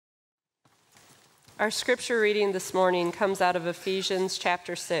Our scripture reading this morning comes out of Ephesians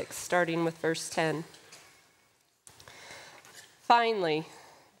chapter 6, starting with verse 10. Finally,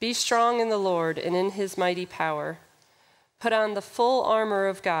 be strong in the Lord and in his mighty power. Put on the full armor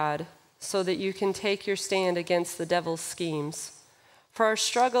of God so that you can take your stand against the devil's schemes. For our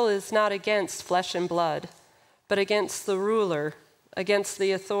struggle is not against flesh and blood, but against the ruler, against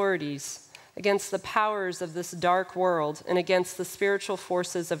the authorities, against the powers of this dark world, and against the spiritual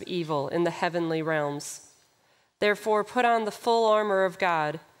forces of evil in the heavenly realms. Therefore, put on the full armor of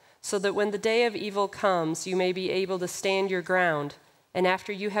God, so that when the day of evil comes, you may be able to stand your ground, and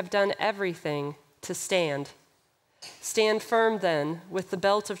after you have done everything, to stand. Stand firm then, with the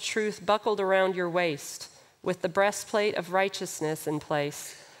belt of truth buckled around your waist, with the breastplate of righteousness in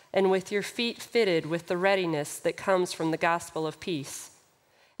place, and with your feet fitted with the readiness that comes from the gospel of peace.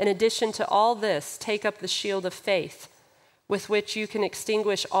 In addition to all this, take up the shield of faith, with which you can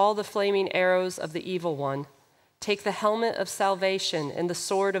extinguish all the flaming arrows of the evil one. Take the helmet of salvation and the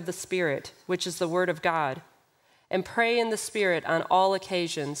sword of the Spirit, which is the word of God, and pray in the Spirit on all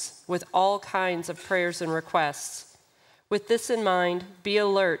occasions, with all kinds of prayers and requests. With this in mind, be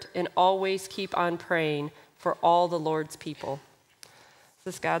alert and always keep on praying for all the Lord's people.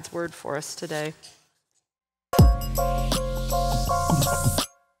 This is God's word for us today.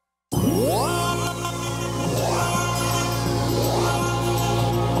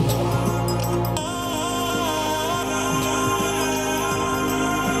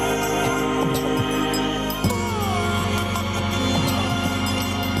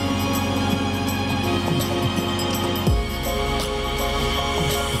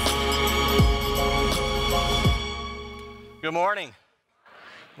 Good morning.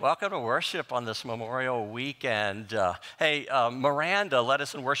 Welcome to worship on this Memorial Weekend. Miranda led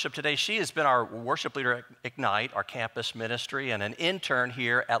us in worship today. She has been our worship leader at Ignite, our campus ministry, and an intern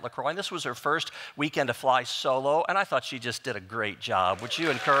here at Croix. And this was her first weekend to fly solo, and I thought she just did a great job. Would you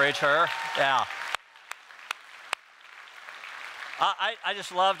encourage her? Yeah. I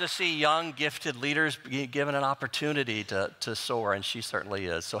just love to see young, gifted leaders be given an opportunity to soar, and she certainly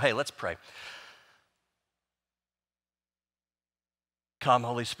is. So, hey, let's pray. Come,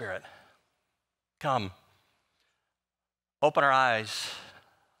 Holy Spirit. Come. Open our eyes,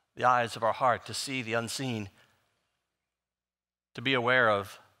 the eyes of our heart, to see the unseen, to be aware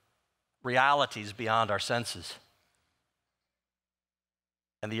of realities beyond our senses,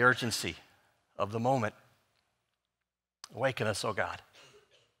 and the urgency of the moment. Awaken us, oh God.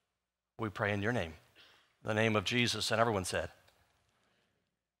 We pray in your name, in the name of Jesus, and everyone said.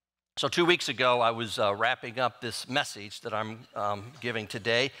 So 2 weeks ago, I was wrapping up this message that I'm giving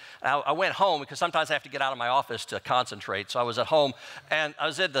today. I went home because sometimes I have to get out of my office to concentrate. So I was at home, and I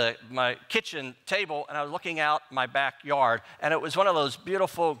was at my kitchen table, and I was looking out my backyard, and it was one of those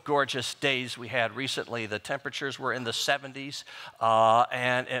beautiful, gorgeous days we had recently. The temperatures were in the 70s,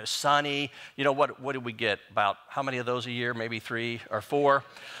 and it was sunny. You know, what did we get? About how many of those a year? Maybe 3 or 4?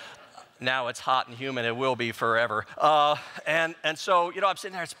 Now it's hot and humid. It will be forever. And so, you know, I'm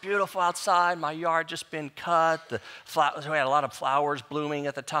sitting there. It's beautiful outside. My yard just been cut. We had a lot of flowers blooming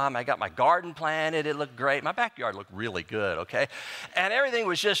at the time. I got my garden planted. It looked great. My backyard looked really good, okay? And everything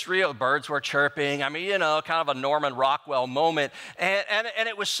was just real. Birds were chirping. I mean, you know, kind of a Norman Rockwell moment. And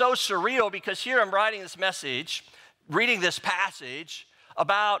it was so surreal because here I'm writing this message, reading this passage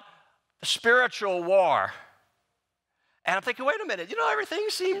about spiritual war. And I'm thinking, wait a minute, you know, everything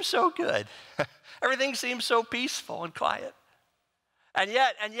seems so good. Everything seems so peaceful and quiet. And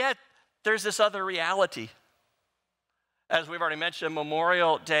yet, there's this other reality. As we've already mentioned,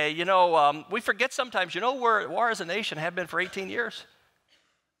 Memorial Day, you know, we forget sometimes, you know, we're at war as a nation, have been for 18 years.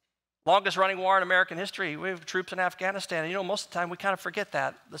 Longest running war in American history. We have troops in Afghanistan. And, you know, most of the time we kind of forget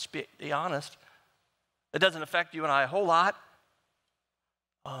that. Let's be honest. It doesn't affect you and I a whole lot.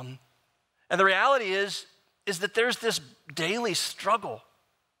 And the reality is that there's this daily struggle,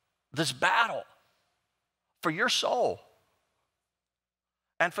 this battle for your soul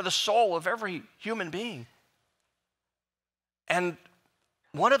and for the soul of every human being. And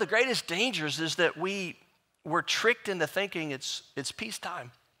one of the greatest dangers is that we're tricked into thinking it's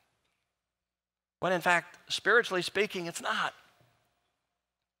peacetime, when in fact, spiritually speaking, it's not.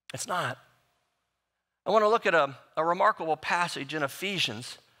 It's not. I want to look at a remarkable passage in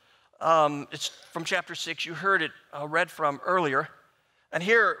Ephesians. It's from chapter 6. You heard it read from earlier. And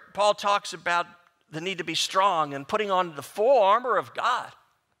here, Paul talks about the need to be strong and putting on the full armor of God.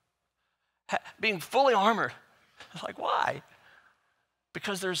 Being fully armored. Like, why?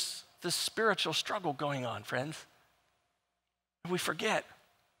 Because there's this spiritual struggle going on, friends. We forget.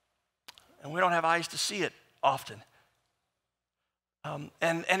 And we don't have eyes to see it often.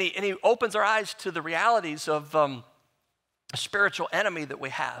 And he opens our eyes to the realities of a spiritual enemy that we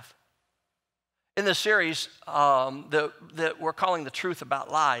have. In this series that we're calling The Truth About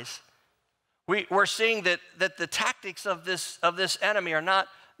Lies, we're seeing that the tactics of this enemy are not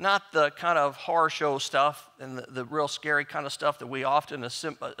the kind of horror show stuff and the real scary kind of stuff that we often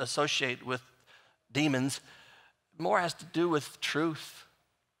associate with demons. More has to do with truth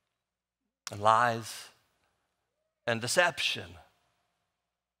and lies and deception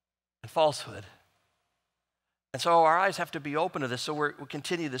and falsehood. And so our eyes have to be open to this, so we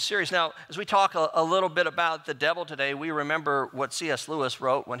continue the series. Now, as we talk a little bit about the devil today, we remember what C.S. Lewis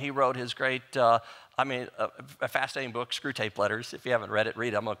wrote when he wrote his great, a fascinating book, Screwtape Letters. If you haven't read it,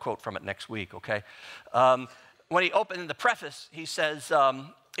 read it. I'm going to quote from it next week, okay? When he opened the preface, he says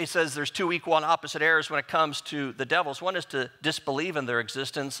there's two equal and opposite errors when it comes to the devils. One is to disbelieve in their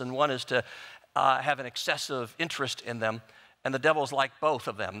existence, and one is to have an excessive interest in them. And the devil's like both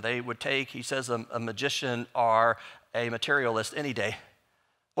of them. They would take, he says, a magician or a materialist any day.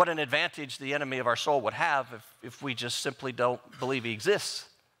 What an advantage the enemy of our soul would have if we just simply don't believe he exists,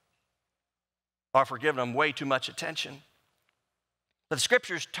 or if we're giving him way too much attention. But the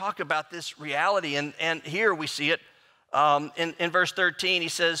scriptures talk about this reality, and here we see it. In verse 13, he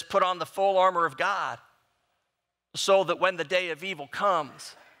says, put on the full armor of God so that when the day of evil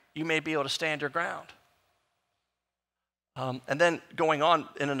comes, you may be able to stand your ground. And then going on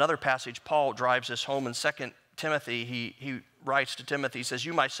in another passage, Paul drives this home in 2 Timothy. He writes to Timothy, he says,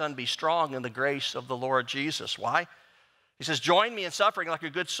 you, my son, be strong in the grace of the Lord Jesus. Why? He says, join me in suffering like a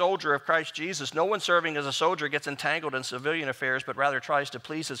good soldier of Christ Jesus. No one serving as a soldier gets entangled in civilian affairs, but rather tries to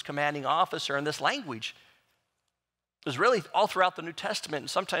please his commanding officer. And this language is really all throughout the New Testament, and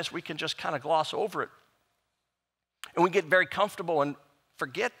sometimes we can just kind of gloss over it. And we get very comfortable and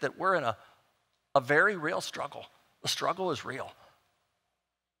forget that we're in a very real struggle. The struggle is real.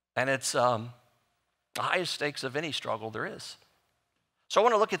 And it's the highest stakes of any struggle there is. So I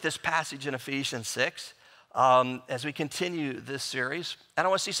want to look at this passage in Ephesians 6 as we continue this series. And I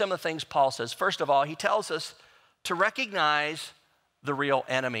want to see some of the things Paul says. First of all, he tells us to recognize the real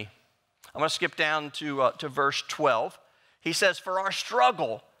enemy. I'm going to skip down to verse 12. He says, for our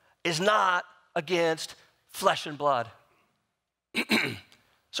struggle is not against flesh and blood.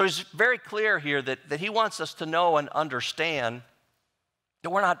 So he's very clear here that he wants us to know and understand that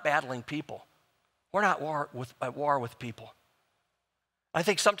we're not battling people. We're not at war with people. I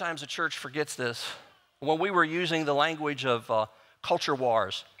think sometimes the church forgets this. When we were using the language of culture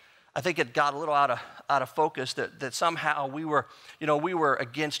wars, I think it got a little out of focus that somehow we were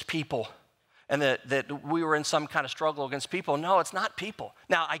against people and that we were in some kind of struggle against people. No, it's not people.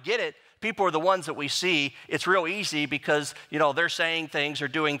 Now, I get it. People are the ones that we see. It's real easy because, they're saying things or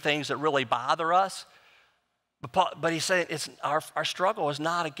doing things that really bother us. But he's saying our struggle is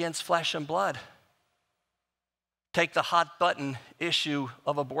not against flesh and blood. Take the hot button issue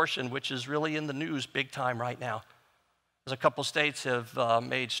of abortion, which is really in the news big time right now. As a couple states have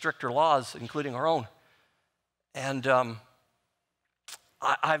made stricter laws, including our own. And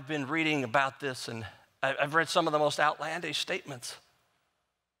I've been reading about this, and I've read some of the most outlandish statements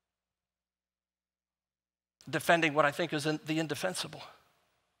defending what I think is the indefensible.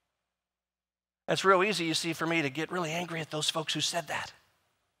 It's real easy, you see, for me to get really angry at those folks who said that.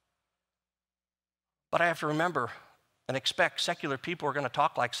 But I have to remember and expect secular people are going to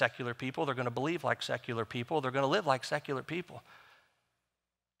talk like secular people. They're going to believe like secular people. They're going to live like secular people,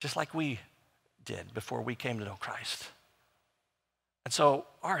 just like we did before we came to know Christ. And so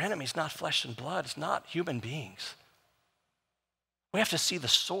our enemy is not flesh and blood. It's not human beings. We have to see the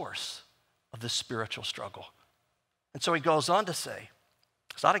source of this spiritual struggle. And so he goes on to say,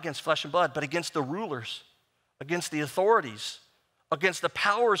 it's not against flesh and blood, but against the rulers, against the authorities, against the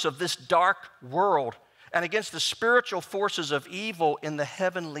powers of this dark world, and against the spiritual forces of evil in the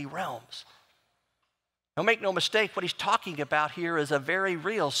heavenly realms. Now, make no mistake, what he's talking about here is a very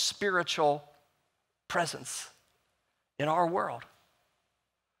real spiritual presence in our world.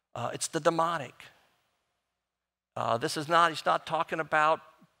 It's the demonic. He's not talking about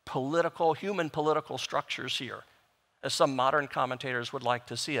human political structures here, as some modern commentators would like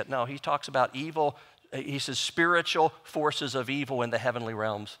to see it. No, he talks about evil. He says spiritual forces of evil in the heavenly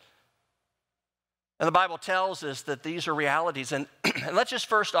realms. And the Bible tells us that these are realities. And let's just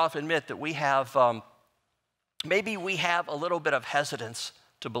first off admit that we have, maybe we have a little bit of hesitance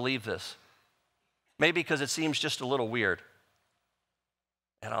to believe this. Maybe because it seems just a little weird.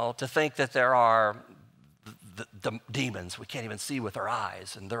 To think that there are the demons we can't even see with our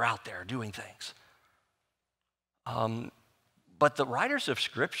eyes, and they're out there doing things. But the writers of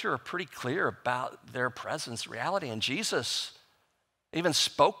Scripture are pretty clear about their presence, reality, and Jesus Even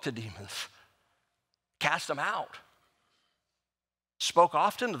spoke to demons, cast them out, spoke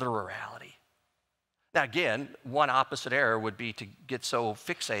often to the reality. Now again, one opposite error would be to get so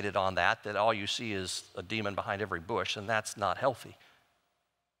fixated on that all you see is a demon behind every bush, and that's not healthy.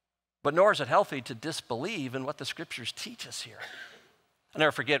 But nor is it healthy to disbelieve in what the scriptures teach us here. I'll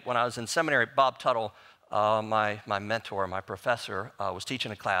never forget when I was in seminary, Bob Tuttle, my mentor, my professor, was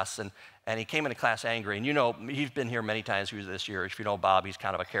teaching a class, and he came into class angry. And you know, he's been here many times this year. If you know Bob, he's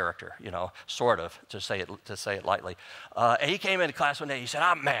kind of a character, you know, sort of, to say it lightly. And he came into class one day, he said,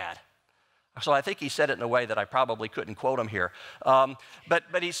 "I'm mad." So I think he said it in a way that I probably couldn't quote him here.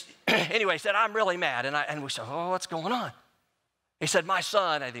 But he's, anyway, he said, "I'm really mad." And we said, "Oh, what's going on?" He said, "My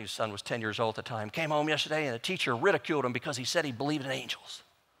son," I think his son was 10 years old at the time, "came home yesterday and the teacher ridiculed him because he said he believed in angels."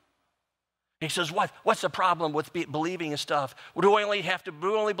 He says, what's the problem with believing in stuff? Do we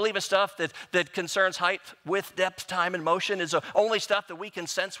only believe in stuff that concerns height, width, depth, time, and motion? Is the only stuff that we can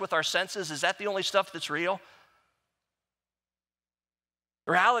sense with our senses? Is that the only stuff that's real?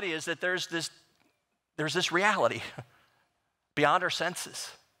 The reality is that there's this reality beyond our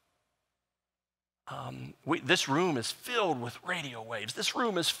senses. This room is filled with radio waves. This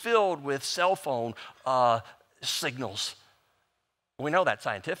room is filled with cell phone signals. We know that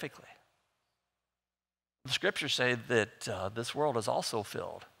scientifically. The scriptures say that this world is also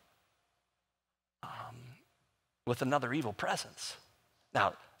filled with another evil presence.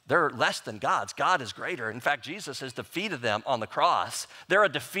 Now, they're less than God's. God is greater. In fact, Jesus has defeated them on the cross. They're a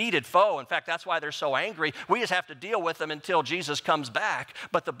defeated foe. In fact, that's why they're so angry. We just have to deal with them until Jesus comes back.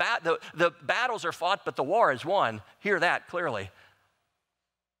 But the battles are fought, but the war is won. Hear that clearly.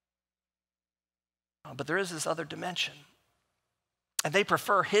 But there is this other dimension. And they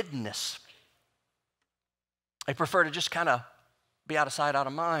prefer hiddenness. They prefer to just kind of be out of sight, out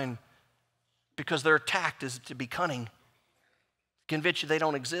of mind, because their tact is to be cunning, convince you they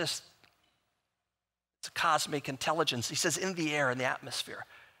don't exist. It's a cosmic intelligence. He says in the air, in the atmosphere.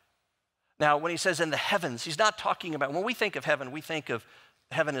 Now, when he says in the heavens, he's not talking about, when we think of heaven, we think of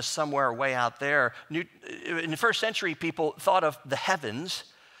heaven as somewhere way out there. In the first century, people thought of the heavens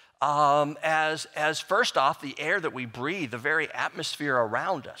as first off, the air that we breathe, the very atmosphere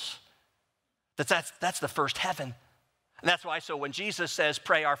around us. That's the first heaven. And that's why, so when Jesus says,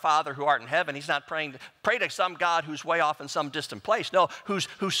 "Pray our Father who art in heaven," he's not praying, pray to some God who's way off in some distant place. No, who's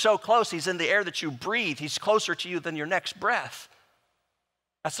so close, he's in the air that you breathe. He's closer to you than your next breath.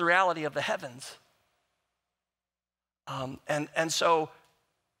 That's the reality of the heavens. And so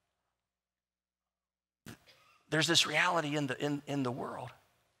there's this reality in the world.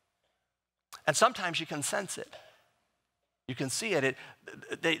 And sometimes you can sense it. You can see it.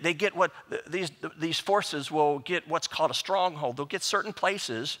 They get what these forces will get what's called a stronghold. They'll get certain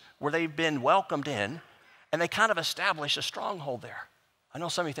places where they've been welcomed in, and they kind of establish a stronghold there. I know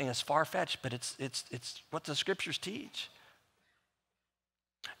some of you think it's far-fetched, but it's what the scriptures teach.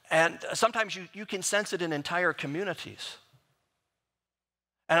 And sometimes you can sense it in entire communities.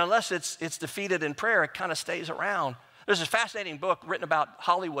 And unless it's defeated in prayer, it kind of stays around. There's a fascinating book written about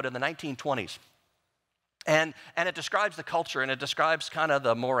Hollywood in the 1920s. And it describes the culture, and it describes kind of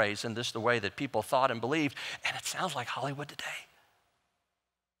the mores and the way that people thought and believed. And it sounds like Hollywood today.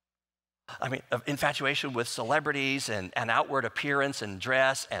 I mean, infatuation with celebrities and outward appearance and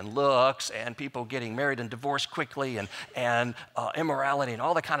dress and looks and people getting married and divorced quickly and immorality and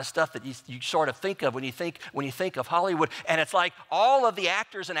all the kind of stuff that you sort of think of when you think of Hollywood. And it's like all of the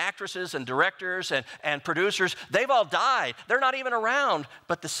actors and actresses and directors and producers, they've all died. They're not even around,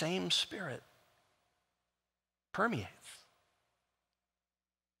 but the same spirit permeates.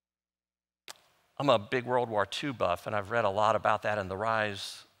 I'm a big World War II buff, and I've read a lot about that and the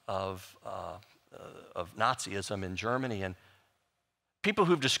rise of Nazism in Germany. And people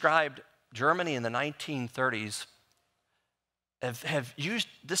who've described Germany in the 1930s have used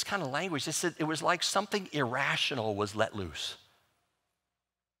this kind of language. They said it was like something irrational was let loose.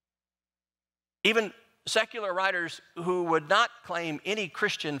 Even secular writers who would not claim any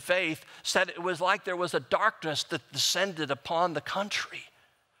Christian faith said it was like there was a darkness that descended upon the country.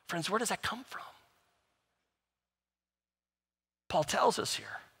 Friends, where does that come from? Paul tells us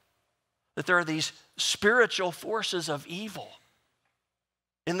here that there are these spiritual forces of evil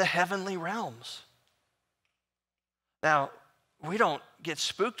in the heavenly realms. Now, we don't get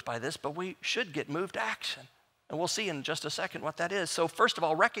spooked by this, but we should get moved to action. And we'll see in just a second what that is. So first of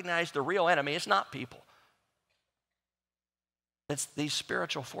all, recognize the real enemy. It's not people. It's these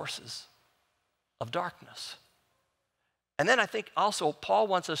spiritual forces of darkness. And then I think also Paul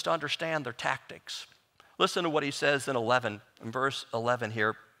wants us to understand their tactics. Listen to what he says in verse 11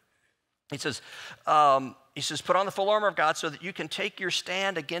 here. He says, put on the full armor of God so that you can take your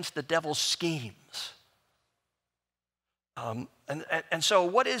stand against the devil's schemes. And so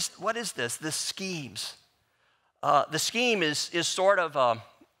what is this? This schemes. The scheme is sort of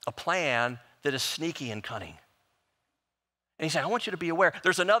a plan that is sneaky and cunning. And he's saying, I want you to be aware.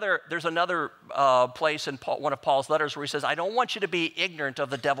 There's another place in one of Paul's letters where he says, I don't want you to be ignorant of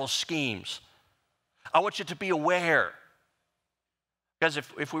the devil's schemes. I want you to be aware. Because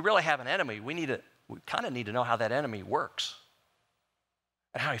if we really have an enemy, we kind of need to know how that enemy works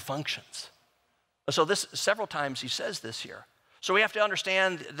and how he functions. So several times he says this here. So we have to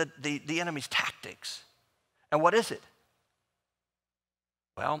understand the enemy's tactics. And what is it?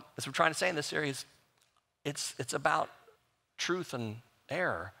 Well, as we're trying to say in this series, it's about truth and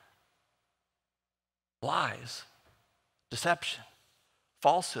error, lies, deception,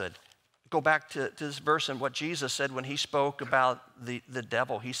 falsehood. Go back to this verse and what Jesus said when he spoke about the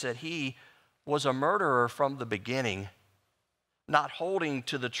devil. He said he was a murderer from the beginning, not holding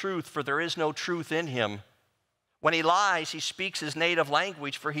to the truth, for there is no truth in him. When he lies, he speaks his native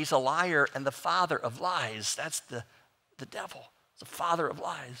language, for he's a liar and the father of lies. That's the devil. It's the father of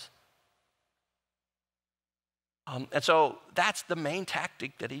lies. And so that's the main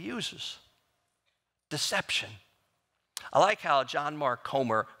tactic that he uses, deception. I like how John Mark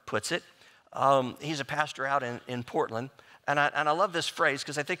Comer puts it. He's a pastor out in Portland. And I love this phrase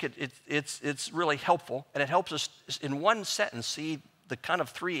because I think it's really helpful. And it helps us in one sentence see the kind of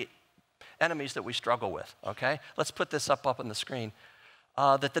three enemies that we struggle with, okay? Let's put this up on the screen.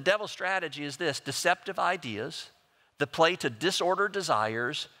 That the devil's strategy is this: deceptive ideas that play to disordered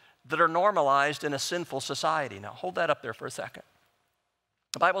desires that are normalized in a sinful society. Now, hold that up there for a second.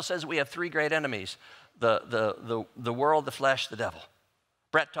 The Bible says we have three great enemies: the world, the flesh, the devil.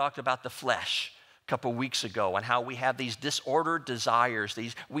 Brett talked about the flesh a couple weeks ago and how we have these disordered desires.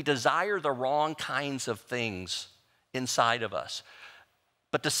 We desire the wrong kinds of things inside of us.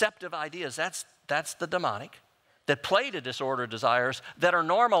 But deceptive ideas, that's the demonic, that play to disordered desires that are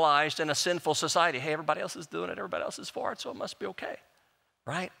normalized in a sinful society. Hey, everybody else is doing it, everybody else is for it, so it must be okay,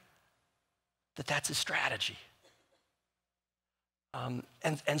 right? That's his strategy.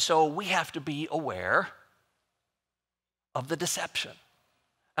 And so we have to be aware of the deception.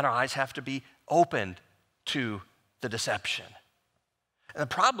 And our eyes have to be opened to the deception. And the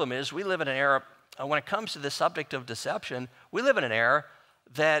problem is we live in an era, when it comes to the subject of deception, we live in an era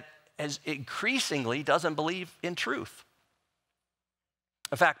that increasingly doesn't believe in truth.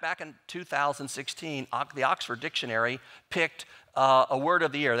 In fact, back in 2016, the Oxford Dictionary picked a word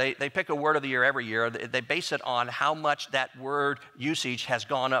of the year. They pick a word of the year every year. They base it on how much that word usage has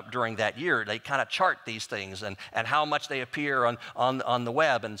gone up during that year. They kind of chart these things and how much they appear on the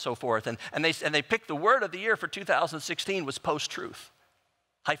web and so forth. And they picked the word of the year for 2016 was post-truth,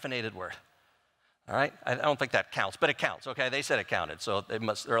 hyphenated word. All right? I don't think that counts, but it counts. Okay, they said it counted, so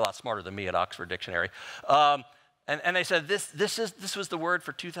they're a lot smarter than me at Oxford Dictionary. And they said this was the word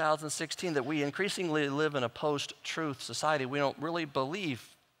for 2016, that we increasingly live in a post-truth society. We don't really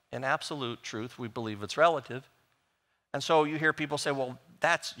believe in absolute truth. We believe it's relative. And so you hear people say, well,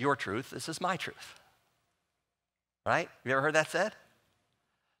 that's your truth. This is my truth. Right? You ever heard that said?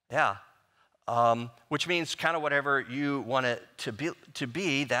 Yeah. Which means kind of whatever you want it to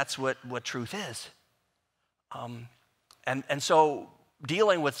be, that's what truth is. And so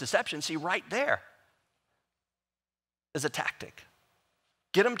dealing with deception, see, right there is a tactic.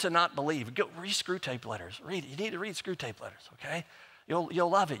 Get them to not believe. Read Screwtape Letters. Read. You need to read Screwtape Letters, okay? You'll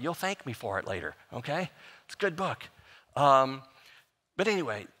love it. You'll thank me for it later, okay? It's a good book. But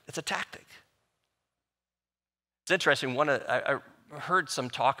anyway, it's a tactic. It's interesting. I heard some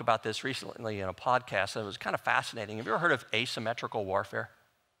talk about this recently in a podcast, and it was kind of fascinating. Have you ever heard of asymmetrical warfare?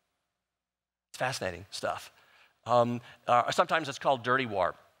 It's fascinating stuff. Sometimes it's called dirty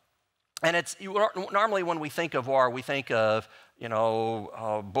war. And normally when we think of war, we think of,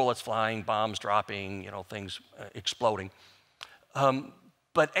 bullets flying, bombs dropping, things exploding.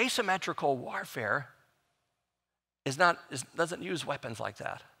 But asymmetrical warfare doesn't use weapons like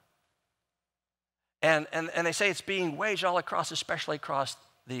that. And they say it's being waged all across, especially across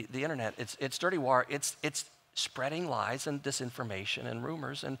the internet. It's dirty war. It's spreading lies and disinformation and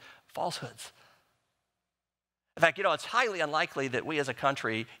rumors and falsehoods. In fact, it's highly unlikely that we as a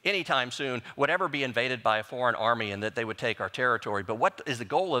country anytime soon would ever be invaded by a foreign army and that they would take our territory. But what is the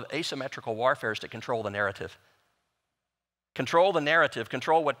goal of asymmetrical warfare is to control the narrative. Control the narrative,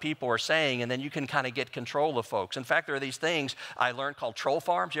 control what people are saying, and then you can kind of get control of folks. In fact, there are these things I learned called troll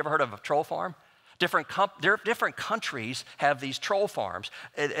farms. You ever heard of a troll farm? Different countries have these troll farms.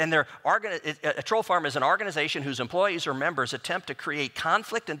 And a troll farm is an organization whose employees or members attempt to create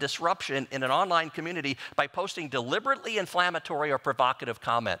conflict and disruption in an online community by posting deliberately inflammatory or provocative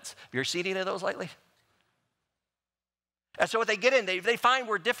comments. Have you ever seen any of those lately? And so what they get in, they find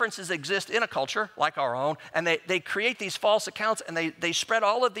where differences exist in a culture like our own, and they create these false accounts, and they spread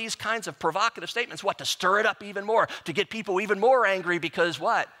all of these kinds of provocative statements, to stir it up even more, to get people even more angry, because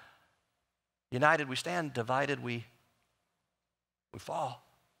what? United we stand, divided we fall.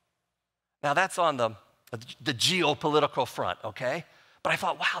 Now that's on the geopolitical front, okay? But I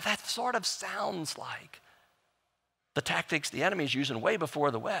thought, wow, that sort of sounds like the tactics the enemy's using way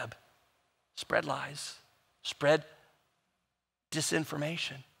before the web. Spread lies, spread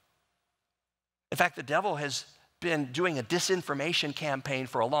disinformation. In fact, the devil has been doing a disinformation campaign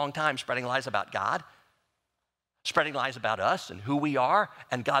for a long time, spreading lies about God, spreading lies about us and who we are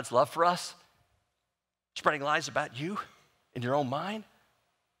and God's love for us, spreading lies about you in your own mind.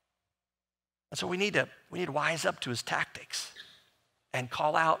 And so we need to wise up to his tactics and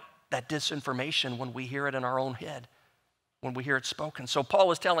call out that disinformation when we hear it in our own head, when we hear it spoken. So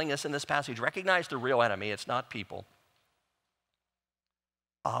Paul is telling us in this passage, recognize the real enemy. It's not people.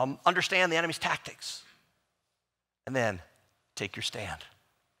 Understand the enemy's tactics. And then take your stand.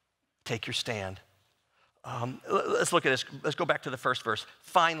 Take your stand. Let's look at this. Let's go back to the first verse.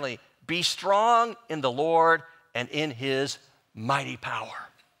 Finally, be strong in the Lord and in his mighty power.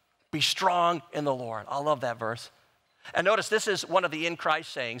 Be strong in the Lord. I love that verse. And notice this is one of the in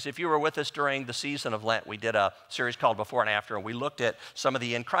Christ sayings. If you were with us during the season of Lent, we did a series called Before and After, and we looked at some of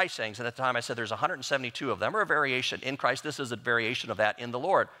the in Christ sayings. And at the time I said there's 172 of them, or a variation in Christ. This is a variation of that in the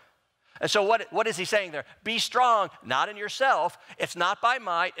Lord. And so what is he saying there? Be strong, not in yourself. It's not by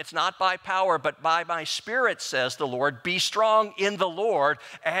might, it's not by power, but by my Spirit, says the Lord. Be strong in the Lord,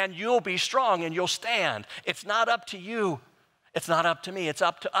 and you'll be strong and you'll stand. It's not up to you. It's not up to me. It's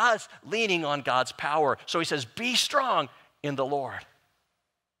up to us leaning on God's power. So he says, be strong in the Lord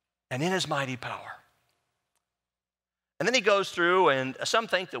and in his mighty power. And then he goes through, and some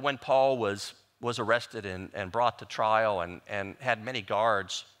think that when Paul was arrested and brought to trial and had many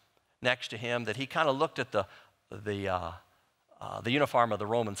guards next to him, that he kind of looked at the uniform of the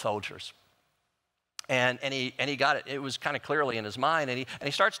Roman soldiers. And he got it. It was kind of clearly in his mind. And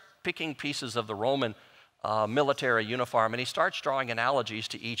he starts picking pieces of the Roman military uniform, and he starts drawing analogies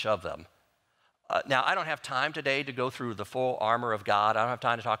to each of them. Now, I don't have time today to go through the full armor of God. I don't have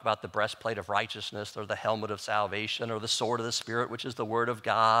time to talk about the breastplate of righteousness or the helmet of salvation or the sword of the Spirit, which is the word of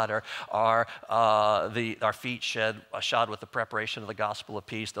God, or our feet shod with the preparation of the gospel of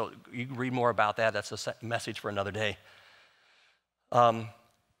peace. You can read more about that. That's a message for another day.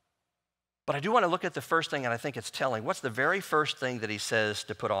 But I do want to look at the first thing, and I think it's telling. What's the very first thing that he says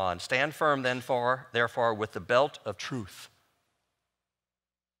to put on? Stand firm, therefore, with the belt of truth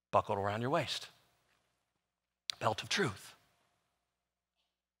buckled around your waist. Belt of truth.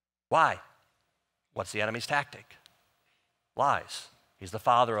 Why? What's the enemy's tactic? Lies. He's the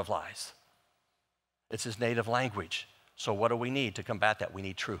father of lies. It's his native language. So what do we need to combat that? We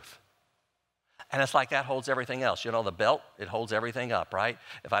need truth. And it's like that holds everything else. You know, the belt, it holds everything up, right?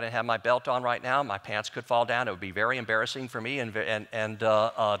 If I didn't have my belt on right now, my pants could fall down. It would be very embarrassing for me and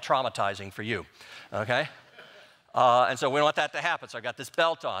traumatizing for you, okay? And so we don't want that to happen, so I got this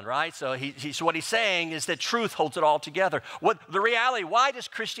belt on, right? So so what he's saying is that truth holds it all together. The reality, why does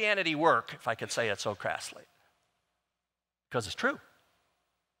Christianity work, if I could say it so crassly? Because it's true.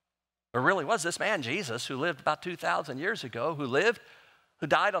 There really was this man, Jesus, who lived about 2,000 years ago, who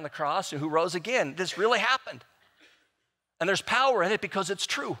died on the cross and who rose again. This really happened. And there's power in it because it's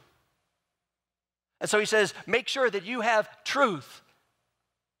true. And so he says, make sure that you have truth.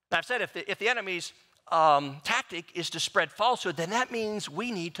 Now I've said if the enemy's tactic is to spread falsehood, then that means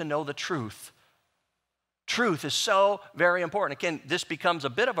we need to know the truth. Truth is so very important. Again, this becomes a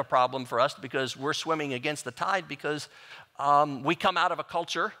bit of a problem for us because we're swimming against the tide because we come out of a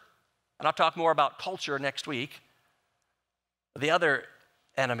culture, and I'll talk more about culture next week. The other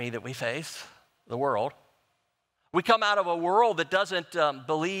enemy that we face, the world. We come out of a world that doesn't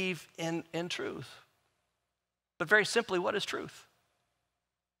believe in truth. But very simply, what is truth?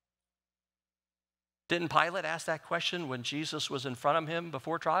 Didn't Pilate ask that question when Jesus was in front of him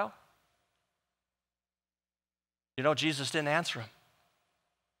before trial? You know, Jesus didn't answer him.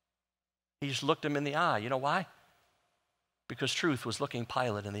 He just looked him in the eye. You know why? Because truth was looking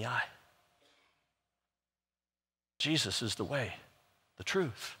Pilate in the eye. Jesus is the way, the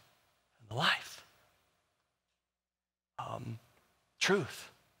truth, and the life. Truth.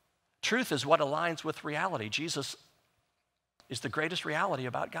 Truth is what aligns with reality. Jesus is the greatest reality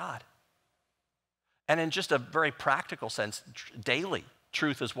about God. And in just a very practical sense, daily,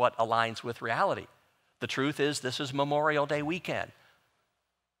 truth is what aligns with reality. The truth is this is Memorial Day weekend.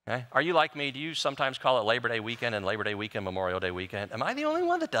 Okay? Are you like me? Do you sometimes call it Labor Day weekend and Labor Day weekend, Memorial Day weekend? Am I the only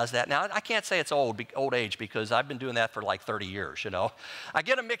one that does that? Now, I can't say it's old age because I've been doing that for like 30 years, you know. I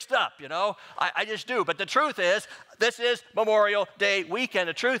get them mixed up, you know. I just do. But the truth is, this is Memorial Day weekend.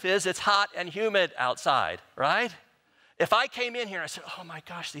 The truth is, it's hot and humid outside, right? If I came in here and I said, oh my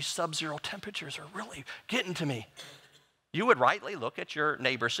gosh, these sub-zero temperatures are really getting to me, you would rightly look at your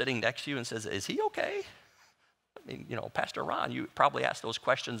neighbor sitting next to you and says, is he okay? I mean, you know, Pastor Ron, you probably ask those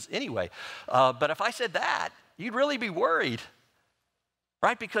questions anyway. But if I said that, you'd really be worried,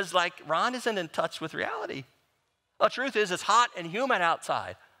 right? Because, like, Ron isn't in touch with reality. The truth is, it's hot and humid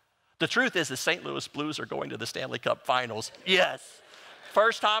outside. The truth is, the St. Louis Blues are going to the Stanley Cup Finals. Yes.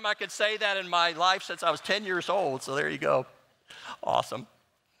 First time I could say that in my life since I was 10 years old, so there you go. Awesome.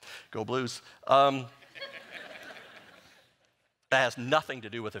 Go Blues. That has nothing to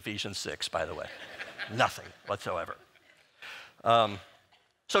do with Ephesians 6, by the way. Nothing whatsoever.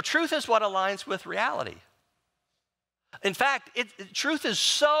 So truth is what aligns with reality. In fact, truth is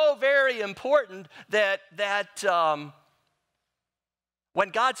so very important that when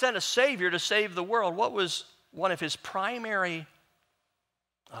God sent a Savior to save the world, what was one of his primary,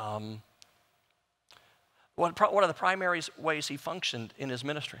 one of the primary ways he functioned in his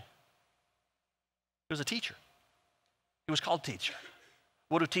ministry? He was a teacher. He was called teacher.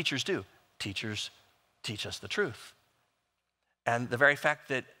 What do teachers do? Teachers teach us the truth. And the very fact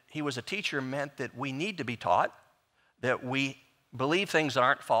that he was a teacher meant that we need to be taught, that we believe things that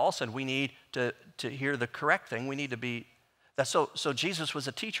aren't false, and we need to hear the correct thing. We need to be, so Jesus was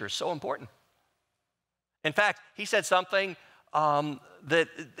a teacher, so important. In fact, he said something that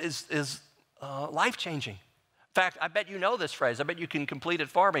is life-changing. In fact, I bet you know this phrase. I bet you can complete it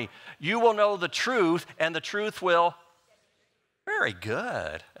for me. You will know the truth, and the truth will. Very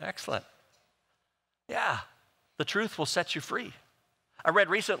good. Excellent. Yeah, the truth will set you free. I read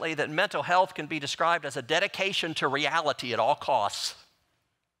recently that mental health can be described as a dedication to reality at all costs.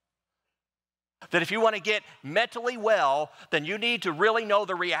 That if you want to get mentally well, then you need to really know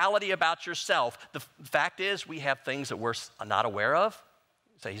the reality about yourself. The fact is, we have things that we're not aware of.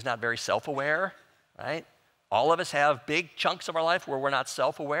 So he's not very self-aware, right? All of us have big chunks of our life where we're not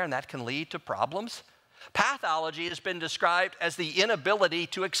self-aware, and that can lead to problems. Pathology has been described as the inability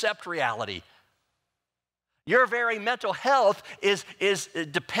to accept reality. Your very mental health is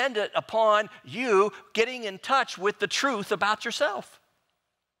dependent upon you getting in touch with the truth about yourself.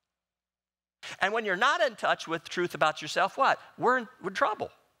 And when you're not in touch with the truth about yourself, what? We're in trouble.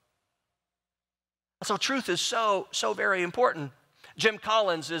 So truth is so very important. Jim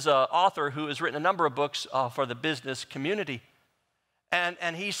Collins is an author who has written a number of books for the business community.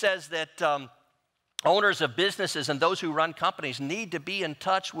 And he says that owners of businesses and those who run companies need to be in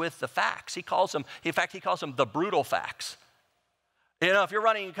touch with the facts. He calls them the brutal facts. You know, if you're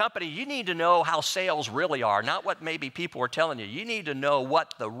running a company, you need to know how sales really are, not what maybe people are telling you. You need to know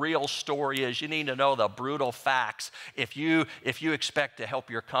what the real story is. You need to know the brutal facts if you expect to help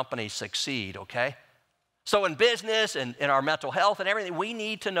your company succeed, okay? So in business and in our mental health and everything, we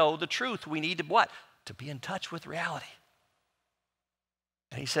need to know the truth. We need to what? To be in touch with reality.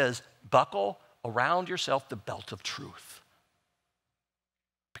 And he says, buckle around yourself the belt of truth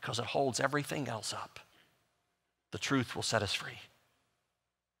because it holds everything else up. The truth will set us free.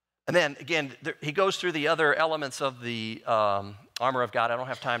 And then, again, he goes through the other elements of the armor of God. I don't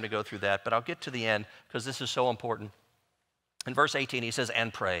have time to go through that, but I'll get to the end because this is so important. In verse 18, he says,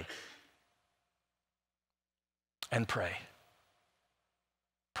 and pray. And pray.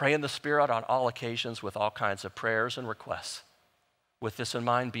 Pray in the Spirit on all occasions with all kinds of prayers and requests. With this in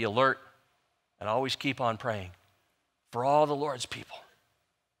mind, be alert and always keep on praying for all the Lord's people.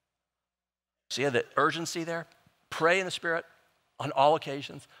 See the urgency there? Pray in the Spirit on all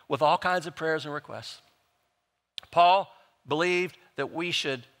occasions, with all kinds of prayers and requests. Paul believed that we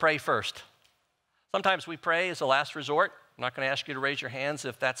should pray first. Sometimes we pray as a last resort. I'm not going to ask you to raise your hands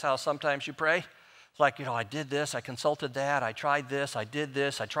if that's how sometimes you pray. It's like, you know, I did this, I consulted that, I tried this, I did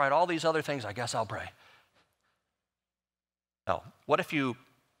this, I tried all these other things, I guess I'll pray. Now, what if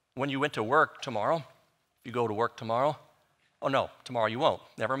when you went to work tomorrow, if you go to work tomorrow, oh no, tomorrow you won't,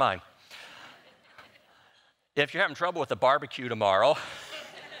 never mind. If you're having trouble with the barbecue tomorrow,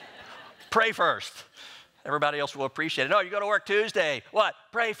 pray first. Everybody else will appreciate it. No, you go to work Tuesday. What?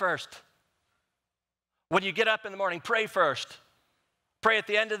 Pray first. When you get up in the morning, pray first. Pray at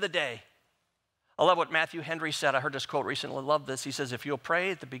the end of the day. I love what Matthew Henry said. I heard this quote recently. I love this. He says, if you'll pray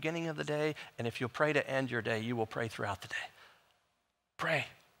at the beginning of the day, and if you'll pray to end your day, you will pray throughout the day. Pray.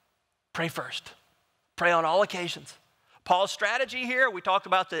 Pray first. Pray on all occasions. Paul's strategy here, we talked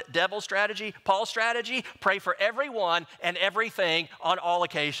about the devil's strategy. Paul's strategy, pray for everyone and everything on all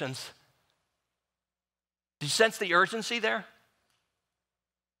occasions. Do you sense the urgency there?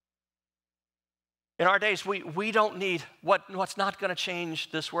 In our days, we don't need, what's not going to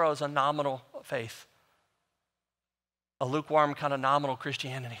change this world is a nominal faith, a lukewarm kind of nominal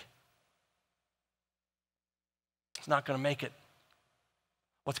Christianity. It's not going to make it.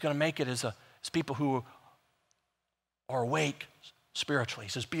 What's going to make it is people who are awake spiritually. He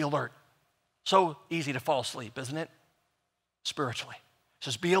says, be alert. So easy to fall asleep, isn't it? Spiritually. He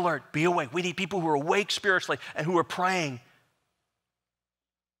says, be alert, be awake. We need people who are awake spiritually and who are praying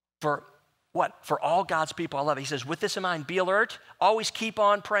for what? For all God's people. I love it. He says, with this in mind, be alert. Always keep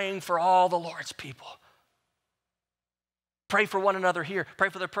on praying for all the Lord's people. Pray for one another here. Pray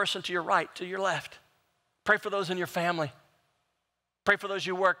for the person to your right, to your left. Pray for those in your family. Pray for those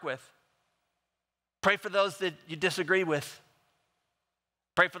you work with. Pray for those that you disagree with.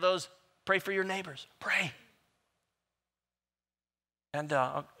 Pray for your neighbors. Pray. And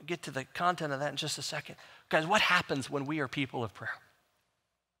I'll get to the content of that in just a second. Guys, what happens when we are people of prayer?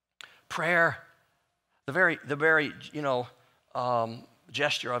 Prayer, the very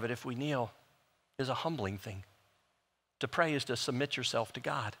gesture of it, if we kneel, is a humbling thing. To pray is to submit yourself to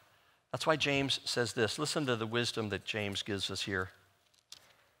God. That's why James says this. Listen to the wisdom that James gives us here.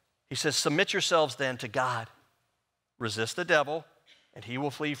 He says, submit yourselves then to God. Resist the devil, and he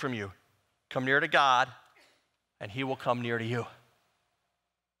will flee from you. Come near to God, and he will come near to you.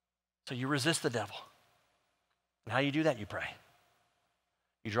 So you resist the devil. And how you do that? You pray.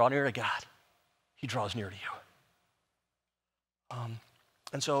 You draw near to God. He draws near to you.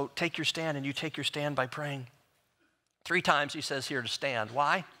 And so take your stand, and you take your stand by praying. 3 times he says here to stand.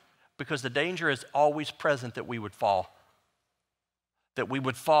 Why? Because the danger is always present that we would fall. That we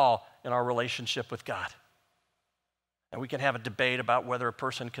would fall in our relationship with God. And we can have a debate about whether a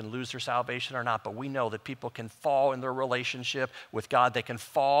person can lose their salvation or not, but we know that people can fall in their relationship with God. They can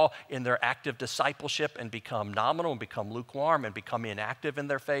fall in their active discipleship and become nominal and become lukewarm and become inactive in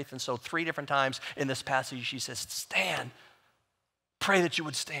their faith. And so 3 different times in this passage, she says, stand. Pray that you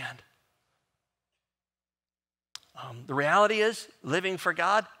would stand. The reality is, living for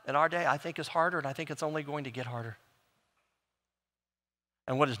God in our day, I think is harder, and I think it's only going to get harder.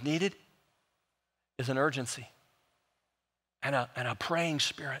 And what is needed is an urgency and a praying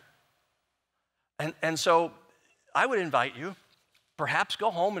spirit. And so I would invite you, perhaps go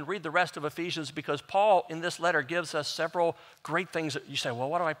home and read the rest of Ephesians, because Paul in this letter gives us several great things that you say, well,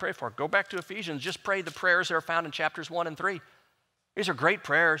 what do I pray for? Go back to Ephesians. Just pray the prayers that are found in chapters 1 and 3. These are great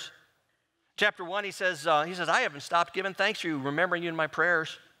prayers. Chapter 1, he says, I haven't stopped giving thanks for you, remembering you in my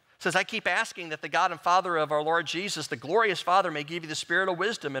prayers. He says, I keep asking that the God and Father of our Lord Jesus, the glorious Father, may give you the spirit of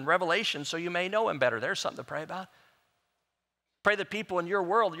wisdom and revelation so you may know him better. There's something to pray about. Pray that people in your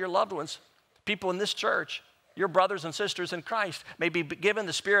world, your loved ones, people in this church, your brothers and sisters in Christ, may be given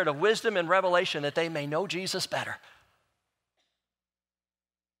the spirit of wisdom and revelation that they may know Jesus better.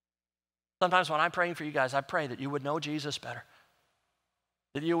 Sometimes when I'm praying for you guys, I pray that you would know Jesus better,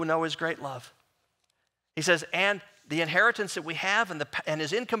 that you would know his great love. He says, and the inheritance that we have and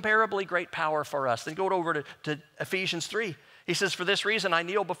his incomparably great power for us. Then go over to Ephesians 3. He says, for this reason I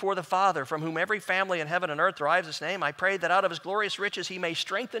kneel before the Father, from whom every family in heaven and earth derives its name. I pray that out of his glorious riches he may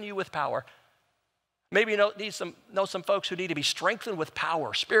strengthen you with power. Maybe you know some folks who need to be strengthened with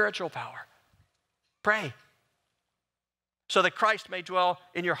power, spiritual power. Pray. So that Christ may dwell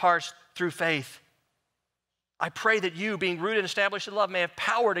in your hearts through faith. I pray that you, being rooted and established in love, may have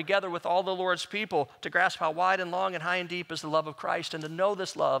power together with all the Lord's people to grasp how wide and long and high and deep is the love of Christ, and to know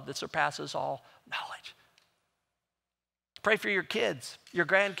this love that surpasses all knowledge. Pray for your kids, your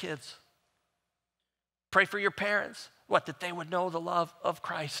grandkids. Pray for your parents. What? That they would know the love of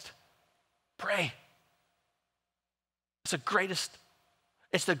Christ. Pray. It's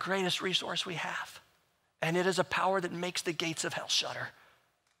the greatest resource we have. And it is a power that makes the gates of hell shudder.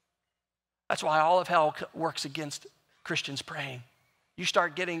 That's why all of hell works against Christians praying. You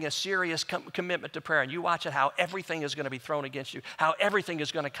start getting a serious commitment to prayer, and you watch it, how everything is going to be thrown against you, how everything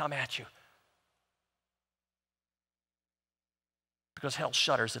is going to come at you. Because hell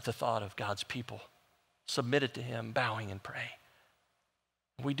shudders at the thought of God's people submitted to him, bowing and praying.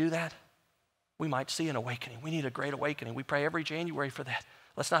 When we do that, we might see an awakening. We need a great awakening. We pray every January for that.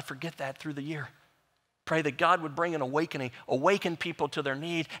 Let's not forget that through the year. Pray that God would bring an awakening, awaken people to their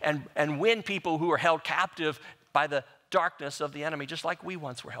need, and win people who are held captive by the darkness of the enemy, just like we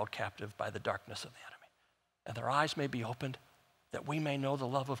once were held captive by the darkness of the enemy. And their eyes may be opened, that we may know the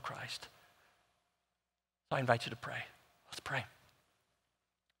love of Christ. So I invite you to pray. Let's pray.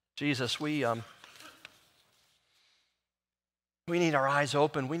 Jesus, we We need our eyes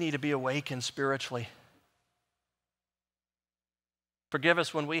open. We need to be awakened spiritually. Forgive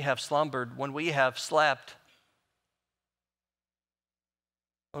us when we have slumbered, when we have slept,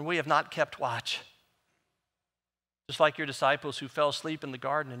 when we have not kept watch. Just like your disciples who fell asleep in the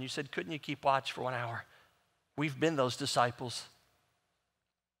garden and you said, couldn't you keep watch for 1 hour? We've been those disciples.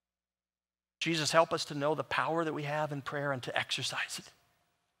 Jesus, help us to know the power that we have in prayer and to exercise it.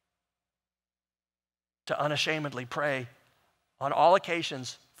 To unashamedly pray on all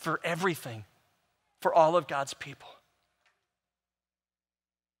occasions for everything, for all of God's people.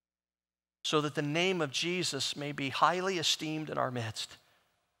 So that the name of Jesus may be highly esteemed in our midst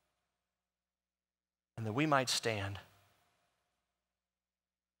and that we might stand.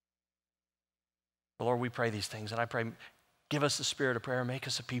 Lord, we pray these things, and I pray, give us the spirit of prayer, make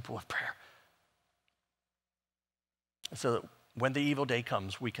us a people of prayer. So that when the evil day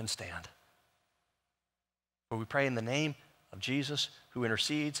comes, we can stand. For we pray in the name of Jesus, who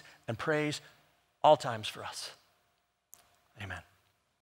intercedes and prays all times for us. Amen.